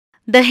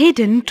The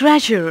hidden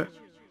treasure.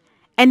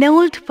 An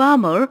old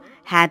farmer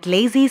had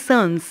lazy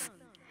sons.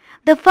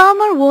 The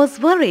farmer was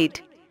worried.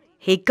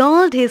 He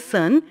called his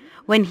son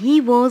when he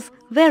was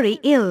very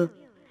ill.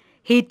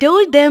 He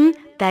told them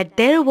that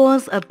there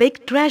was a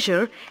big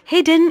treasure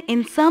hidden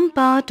in some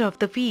part of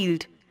the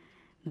field.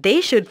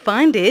 They should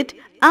find it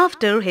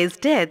after his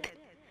death.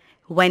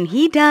 When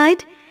he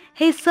died,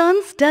 his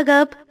sons dug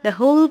up the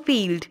whole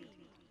field.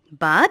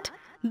 But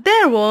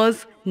there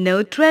was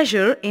no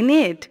treasure in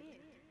it.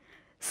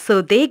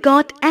 So they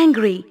got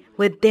angry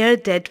with their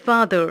dead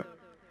father.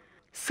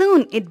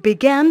 Soon it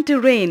began to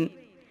rain.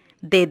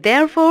 They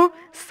therefore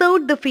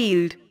sowed the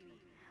field.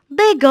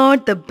 They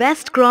got the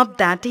best crop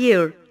that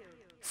year.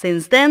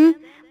 Since then,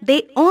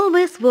 they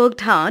always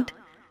worked hard,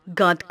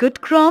 got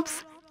good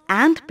crops,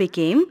 and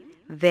became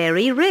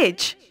very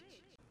rich.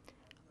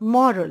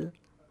 Moral: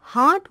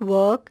 hard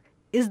work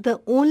is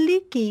the only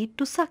key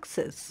to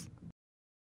success.